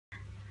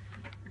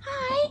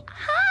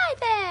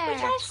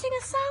try to sing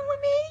a song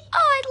with me?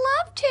 Oh, I'd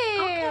love to.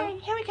 Okay,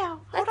 here we go.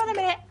 Hold on a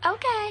minute.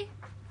 Okay.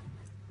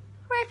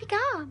 Where have you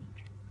gone?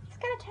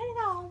 Just gotta turn it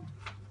on.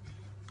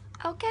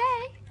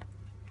 Okay.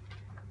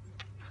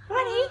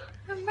 Ready?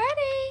 I'm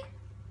ready.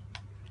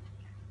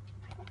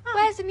 Oh.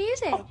 Where's the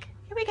music? Oh,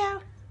 here we go.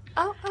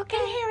 Oh, Can okay.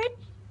 you hear it?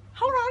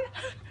 Hold on.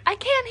 I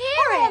can't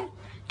hear Hold it. on.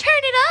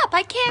 Turn it up.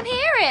 I can't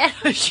hear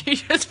it. She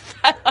just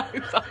fell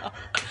over.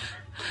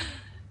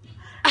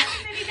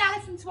 Maybe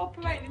Allison's will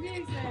promote the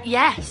music.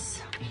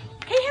 Yes.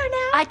 Can you hear it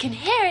now? I can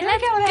hear it. Here we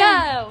Let's go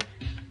go.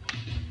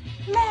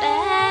 then.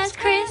 Last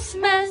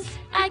Christmas,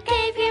 I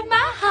gave you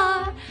my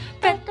heart,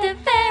 but the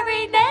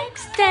very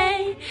next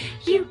day,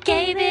 you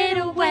gave it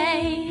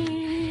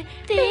away.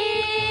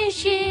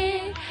 This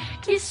year,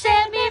 you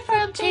saved me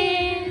from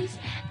tears.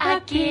 I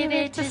give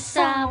it to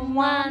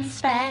someone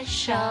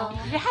special.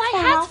 Your hat's My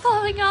falling hat's off.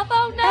 falling off.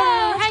 Oh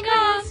no, hang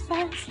on.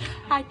 Christmas,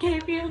 I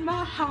gave you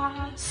my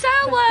heart. So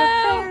But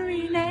well. the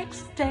very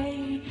next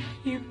day,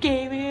 you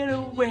gave it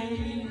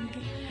away.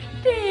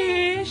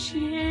 This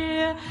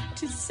year,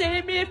 to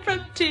save me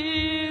from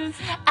tears.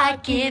 I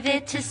give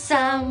it to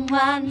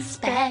someone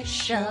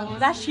special.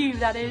 That's you,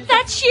 that is.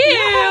 That's you.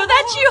 Yeah.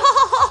 That's you.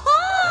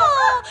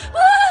 Let's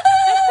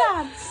Woohoo!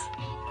 dance.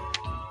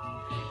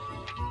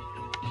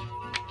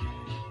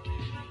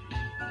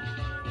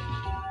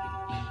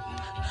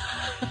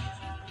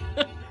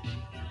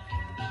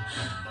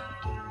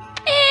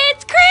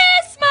 It's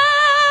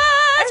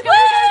Christmas!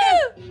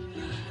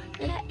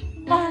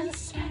 Woo!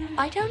 Once.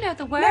 I don't know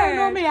the word. No,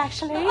 not me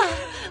actually.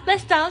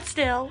 Let's dance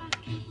still.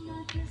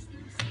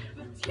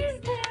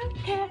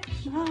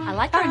 I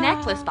like your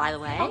necklace, by the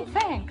way. Oh,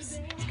 thanks.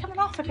 It's coming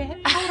off a bit.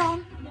 Hold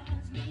on.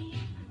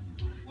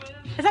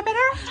 Is that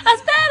better?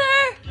 That's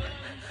better.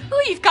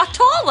 Oh, you've got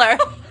taller.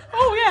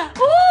 Oh, yeah.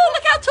 Oh,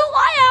 look how tall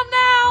I am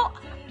now.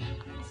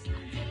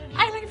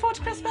 Are you looking forward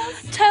to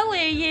Christmas? Totally,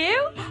 are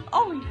you?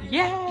 Oh,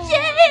 yeah.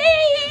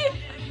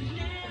 Yay!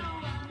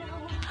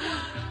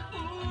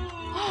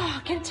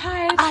 Oh, getting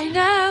tired. I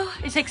know.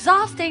 It's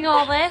exhausting,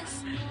 all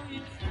this.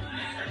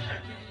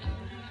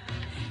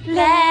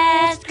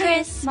 Last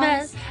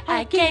Christmas,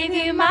 I gave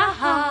you my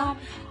heart,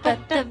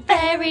 but the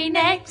very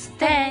next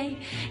day,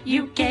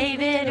 you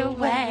gave it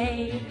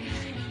away.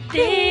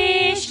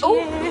 This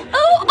year,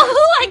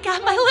 I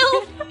got my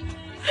little.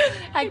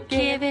 I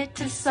give it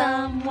to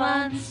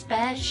someone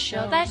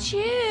special. That's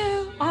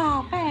you.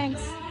 Oh,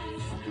 thanks.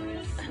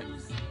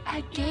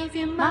 I gave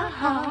you my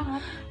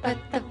heart, but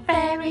the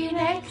very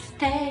next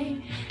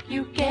day,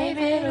 you gave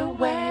it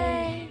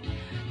away.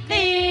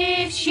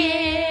 This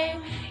year,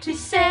 to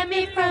save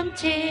me from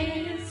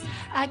tears,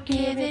 I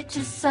give it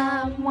to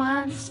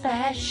someone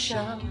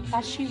special.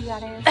 That's you,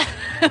 that is.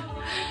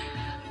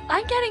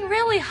 I'm getting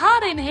really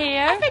hot in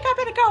here. I think I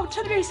better go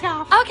to the music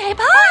off. Okay,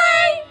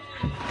 bye!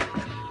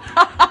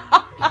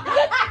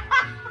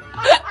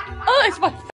 Oh, it's my